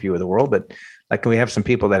certain view of the world, but can we have some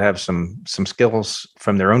people that have some skills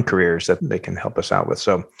from their own careers that they can help us out with?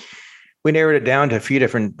 So we narrowed it down to a few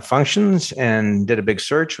different functions and did a big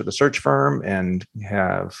search with a search firm and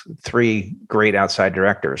have 3 great outside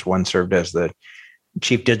directors. One served as the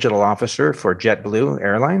chief digital officer for JetBlue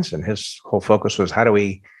Airlines. And his whole focus was how do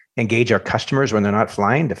we engage our customers when they're not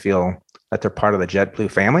flying to feel that they're part of the JetBlue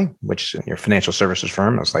family, which your financial services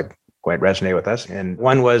firm was quite resonate with us. And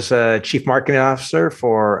one was a chief marketing officer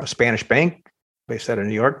for a Spanish bank based out of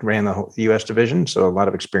New York, ran the whole US division. So a lot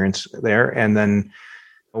of experience there. And then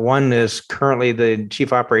one is currently the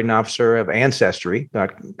chief operating officer of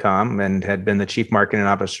Ancestry.com and had been the chief marketing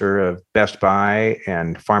officer of Best Buy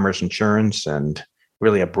and Farmers Insurance and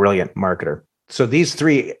really a brilliant marketer. So these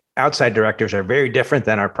 3 outside directors are very different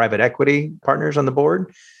than our private equity partners on the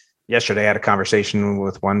board. Yesterday, I had a conversation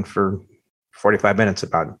with one for 45 minutes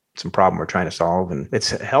about some problem we're trying to solve. And it's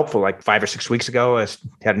helpful. 5 or 6 weeks ago, I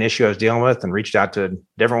had an issue I was dealing with and reached out to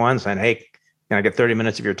different ones saying, hey, can I get 30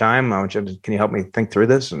 minutes of your time? Can you help me think through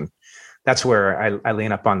this? And that's where I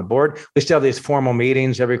lean up on the board. We still have these formal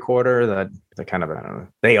meetings every quarter that kind of, I don't know,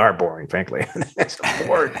 they are boring, frankly. It's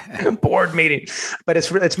a board meeting, but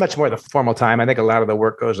it's much more the formal time. I think a lot of the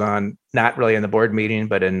work goes on, not really in the board meeting,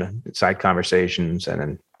 but in side conversations and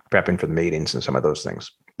in prepping for the meetings and some of those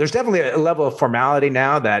things. There's definitely a level of formality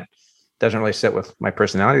now that doesn't really sit with my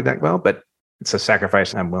personality that well, but it's a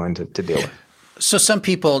sacrifice I'm willing to deal with. So some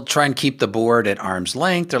people try and keep the board at arm's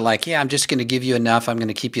length. They're like, yeah, I'm just going to give you enough. I'm going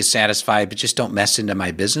to keep you satisfied, but just don't mess into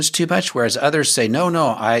my business too much. Whereas others say, no,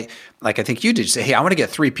 I think you did say, hey, I want to get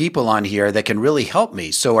 3 people on here that can really help me.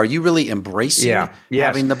 So are you really embracing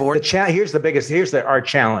having the board? Here's our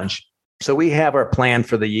challenge. So we have our plan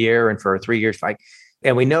for the year and for 3 years.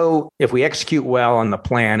 And we know if we execute well on the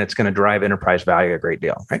plan, it's going to drive enterprise value a great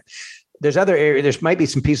deal, right? There's other areas, there might be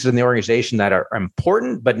some pieces in the organization that are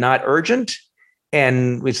important, but not urgent.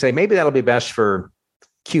 And we'd say, maybe that'll be best for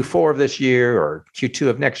Q4 of this year or Q2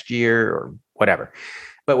 of next year or whatever.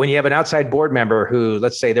 But when you have an outside board member who,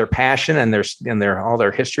 let's say their passion and all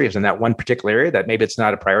their history is in that one particular area, that maybe it's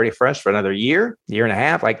not a priority for us for another year and a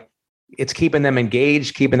half, it's keeping them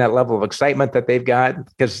engaged, keeping that level of excitement that they've got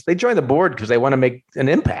because they join the board because they want to make an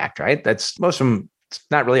impact, right? That's most of them. It's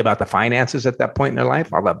not really about the finances at that point in their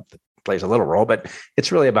life, although it plays a little role, but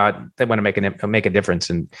it's really about they want to make a difference.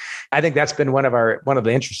 And I think that's been one of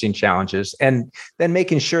the interesting challenges. And then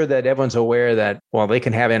making sure that everyone's aware that while they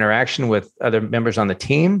can have interaction with other members on the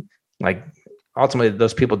team, ultimately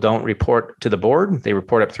those people don't report to the board; they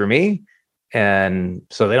report up through me. And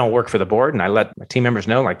so they don't work for the board. And I let my team members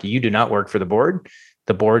know, you do not work for the board.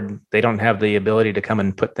 The board, they don't have the ability to come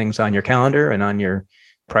and put things on your calendar and on your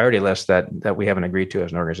priority list that we haven't agreed to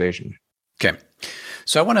as an organization. Okay.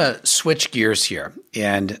 So I want to switch gears here.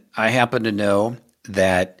 And I happen to know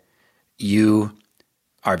that you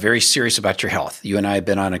are very serious about your health. You and I have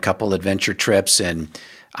been on a couple adventure trips, and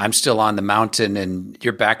I'm still on the mountain, and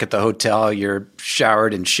you're back at the hotel. You're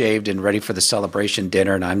showered and shaved and ready for the celebration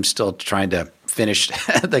dinner, and I'm still trying to finish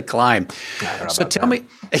the climb. So tell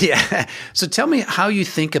me how you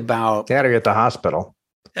think about. Dad, are you at the hospital?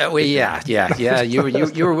 Yeah.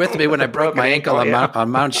 You were with me when I broke my ankle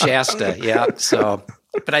on Mount Shasta. Yeah. So,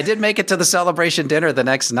 but I did make it to the celebration dinner the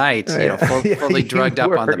next night. Fully drugged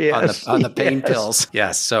up on the pain pills.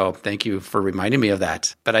 Yes. So thank you for reminding me of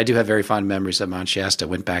that. But I do have very fond memories of Mount Shasta.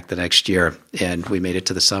 Went back the next year, and we made it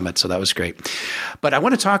to the summit. So that was great. But I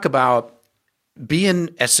want to talk about being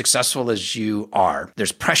as successful as you are.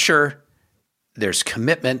 There's pressure. There's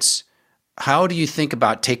commitments. How do you think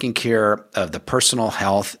about taking care of the personal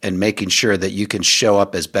health and making sure that you can show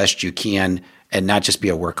up as best you can and not just be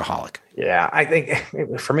a workaholic? Yeah, I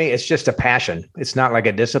think for me, it's just a passion. It's not like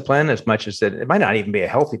a discipline as much as it might not even be a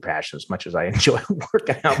healthy passion as much as I enjoy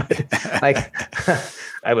working out. But like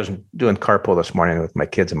I was doing carpool this morning with my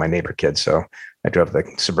kids and my neighbor kids. So I drove the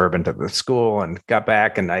Suburban to the school and got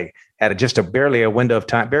back, and I had barely a window of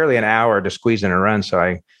time, barely an hour to squeeze in a run. So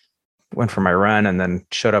I went for my run and then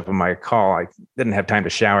showed up on my call. I didn't have time to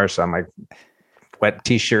shower, so I'm like wet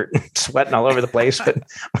t-shirt, sweating all over the place. But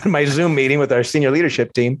on my Zoom meeting with our senior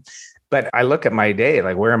leadership team, but I look at my day,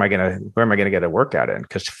 like where am I gonna get a workout in?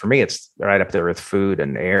 Because for me, it's right up there with food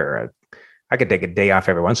and air. I could take a day off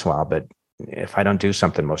every once in a while, but if I don't do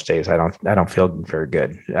something most days, I don't feel very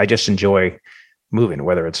good. I just enjoy moving,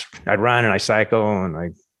 whether it's I run and I cycle and I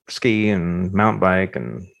ski and mountain bike,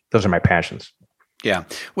 and those are my passions. Yeah.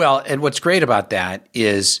 Well, and what's great about that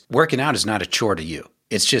is working out is not a chore to you.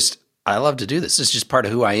 It's just, I love to do this. It's just part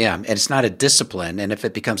of who I am. And it's not a discipline. And if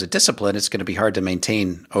it becomes a discipline, it's going to be hard to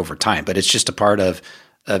maintain over time. But it's just a part of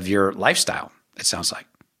your lifestyle, it sounds like.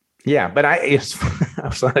 Yeah. But I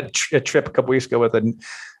was on a trip a couple weeks ago with a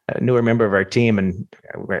newer member of our team. And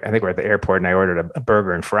I think we're at the airport, and I ordered a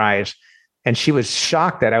burger and fries. And she was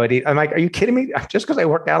shocked that I would eat. I'm like, are you kidding me? Just because I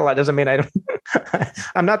work out a lot doesn't mean I don't.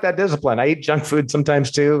 I'm not that disciplined. I eat junk food sometimes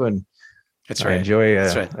too, and that's right.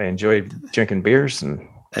 I enjoy drinking beers, and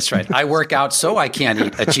that's right. I work out so I can't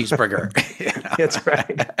eat a cheeseburger. That's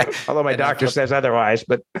right. Although my doctor says otherwise,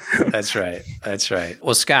 but that's right. That's right.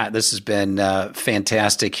 Well, Scott, this has been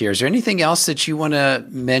fantastic here. Is there anything else that you want to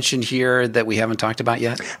mention here that we haven't talked about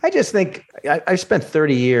yet? I just think I spent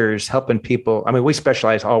 30 years helping people. I mean, we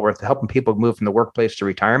specialize Allworth helping people move from the workplace to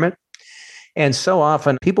retirement. And so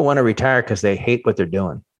often people want to retire because they hate what they're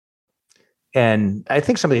doing. And I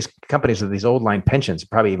think some of these companies with these old line pensions are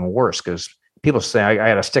probably even worse, because people say, I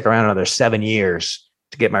got to stick around another 7 years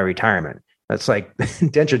to get my retirement. That's like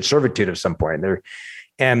indentured servitude at some point.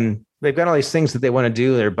 And they've got all these things that they want to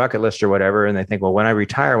do, their bucket list or whatever. And they think, well, when I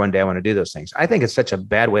retire one day, I want to do those things. I think it's such a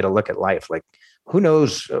bad way to look at life. Like, who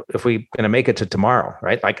knows if we're going to make it to tomorrow,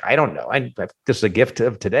 right? Like, I don't know. This is a gift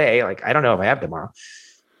of today. Like, I don't know if I have tomorrow.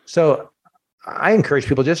 So I encourage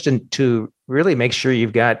people just to really make sure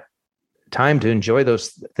you've got time to enjoy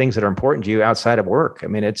those things that are important to you outside of work. I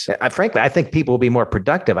mean, frankly, I think people will be more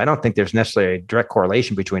productive. I don't think there's necessarily a direct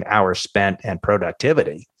correlation between hours spent and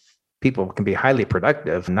productivity. People can be highly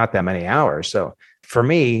productive, not that many hours. So for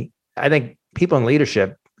me, I think people in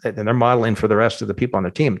leadership, and they're modeling for the rest of the people on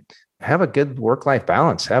their team, have a good work-life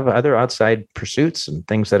balance, have other outside pursuits and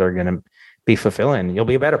things that are going to be fulfilling. You'll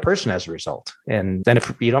be a better person as a result. And then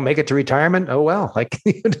if you don't make it to retirement, oh, well, like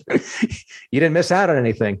you didn't miss out on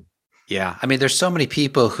anything. Yeah. I mean, there's so many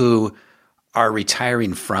people who are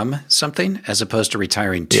retiring from something as opposed to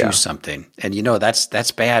retiring to something. And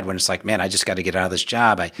that's bad when it's like, man, I just got to get out of this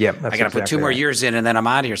job. I got to put 2 more years in and then I'm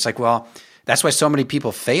out of here. It's like, well, that's why so many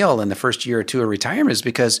people fail in the first year or two of retirement, is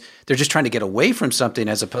because they're just trying to get away from something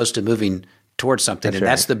as opposed to moving towards something.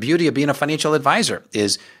 That's the beauty of being a financial advisor,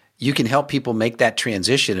 is you can help people make that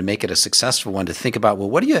transition and make it a successful one, to think about, well,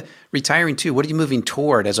 what are you retiring to? What are you moving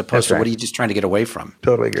toward, as opposed to what are you just trying to get away from?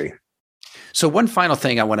 Totally agree. So one final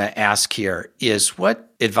thing I want to ask here is,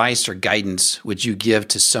 what advice or guidance would you give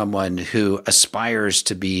to someone who aspires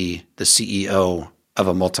to be the CEO of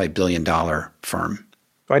a multi-billion-dollar firm?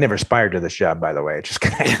 I never aspired to this job, by the way. It's just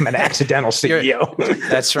I'm an accidental CEO.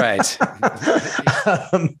 That's right.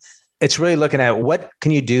 It's really looking at what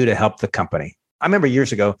can you do to help the company. I remember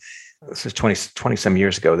years ago, this is 20 some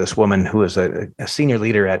years ago, this woman who was a senior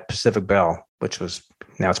leader at Pacific Bell, which was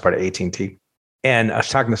now it's part of AT&T. And I was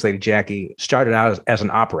talking to this lady, Jackie, started out as an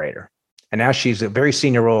operator. And now she's a very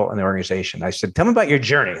senior role in the organization. I said, tell me about your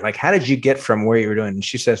journey. Like, how did you get from where you were doing? And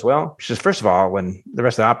she says, first of all, when the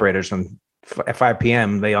rest of the operators, when at 5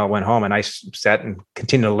 p.m., they all went home and I sat and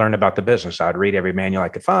continued to learn about the business. I'd read every manual I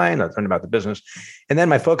could find. I'd learn about the business. And then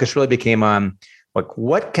my focus really became on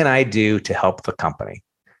what can I do to help the company?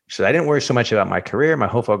 So I didn't worry so much about my career. My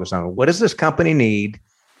whole focus on what does this company need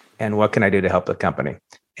and what can I do to help the company?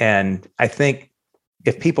 And I think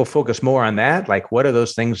if people focus more on that, like what are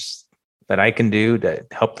those things that I can do to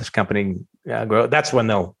help this company grow? That's when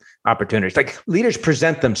they'll opportunities. Like leaders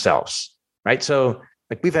present themselves, right? So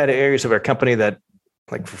like we've had areas of our company that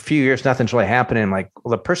like for a few years, nothing's really happening. I'm like,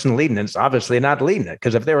 well, the person leading it is obviously not leading it,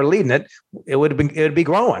 because if they were leading it, it would be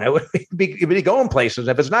growing. It would be going places.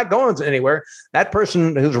 If it's not going anywhere, that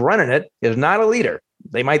person who's running it is not a leader.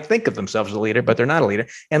 They might think of themselves as a leader, but they're not a leader.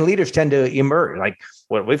 And leaders tend to emerge. Like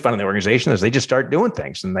what we found in the organization is they just start doing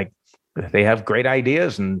things, and like they have great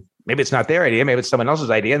ideas, and maybe it's not their idea, maybe it's someone else's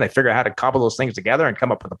idea, and they figure out how to cobble those things together and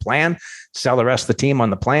come up with a plan, sell the rest of the team on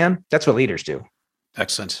the plan. That's what leaders do.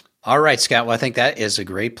 Excellent. All right, Scott. Well, I think that is a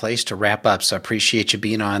great place to wrap up. So I appreciate you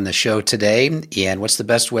being on the show today. And what's the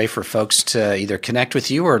best way for folks to either connect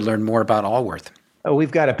with you or learn more about Allworth?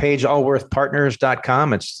 We've got a page,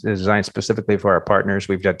 allworthpartners.com. It's designed specifically for our partners.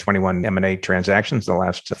 We've done 21 M&A transactions in the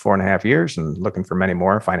last 4.5 years and looking for many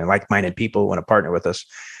more, finding like-minded people who want to partner with us.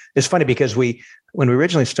 It's funny because when we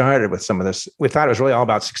originally started with some of this, we thought it was really all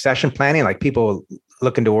about succession planning, like people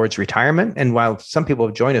looking towards retirement. And while some people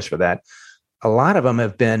have joined us for that, a lot of them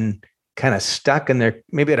have been kind of stuck in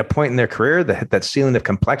maybe at a point in their career that hit that ceiling of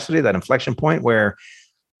complexity, that inflection point where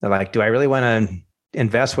they're like, do I really want to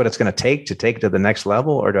invest what it's going to take it to the next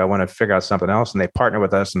level? Or do I want to figure out something else? And they partner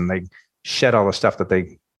with us and they shed all the stuff that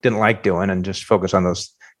they didn't like doing and just focus on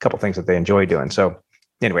those couple things that they enjoy doing. So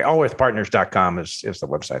anyway, allworthpartners.com is the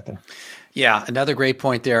website there. Yeah, another great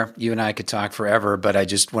point there. You and I could talk forever, but I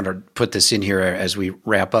just want to put this in here as we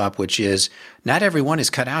wrap up, which is not everyone is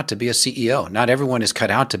cut out to be a CEO. Not everyone is cut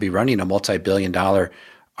out to be running a multi-billion-dollar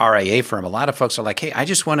RIA firm. A lot of folks are like, hey, I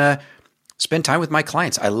just want to spend time with my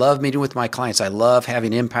clients. I love meeting with my clients. I love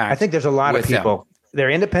having impact. I think there's a lot of people. They're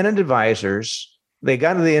independent advisors. They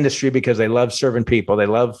got into the industry because they love serving people. They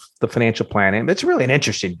love the financial planning. It's a really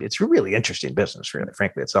interesting business, really,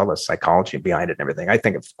 frankly. It's all the psychology behind it and everything. I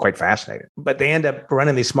think it's quite fascinating. But they end up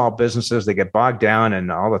running these small businesses. They get bogged down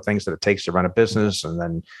in all the things that it takes to run a business. And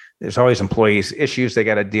then there's always employees issues they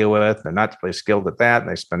got to deal with. They're not really skilled at that.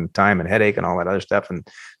 And they spend time and headache and all that other stuff. And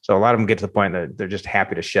so a lot of them get to the point that they're just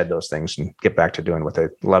happy to shed those things and get back to doing what they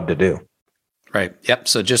love to do. Right. Yep.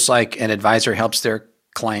 So just like an advisor helps their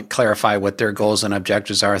client clarify what their goals and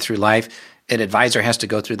objectives are through life, an advisor has to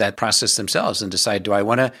go through that process themselves and decide, do I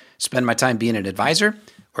want to spend my time being an advisor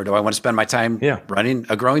or do I want to spend my time running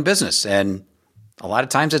a growing business? And a lot of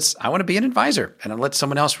times I want to be an advisor and I'll let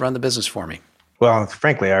someone else run the business for me. Well,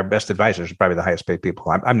 frankly, our best advisors are probably the highest paid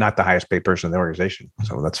people. I'm not the highest paid person in the organization,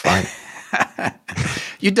 so that's fine.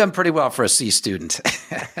 You've done pretty well for a C student.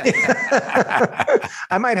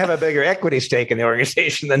 I might have a bigger equity stake in the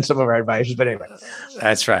organization than some of our advisors, but anyway.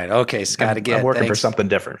 That's right. Okay, Scott, again, I'm working for something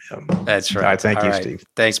different. That's right. All right, thank you, Steve.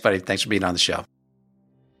 Thanks, buddy. Thanks for being on the show.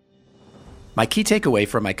 My key takeaway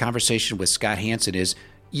from my conversation with Scott Hanson is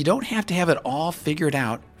you don't have to have it all figured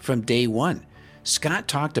out from day one. Scott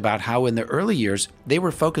talked about how in the early years, they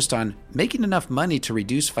were focused on making enough money to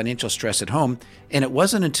reduce financial stress at home, and it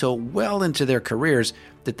wasn't until well into their careers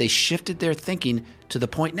that they shifted their thinking to the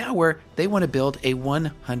point now where they want to build a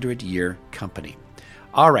 100-year company.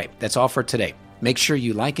 All right, that's all for today. Make sure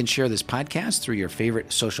you like and share this podcast through your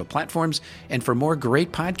favorite social platforms, and for more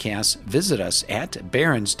great podcasts, visit us at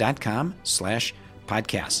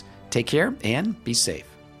barons.com/podcasts. Take care and be safe.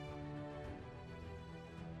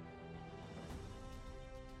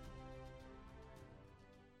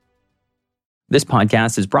 This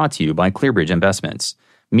podcast is brought to you by ClearBridge Investments.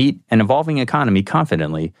 Meet an evolving economy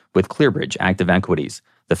confidently with ClearBridge Active Equities,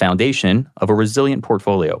 the foundation of a resilient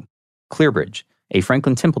portfolio. ClearBridge, a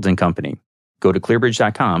Franklin Templeton company. Go to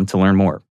clearbridge.com to learn more.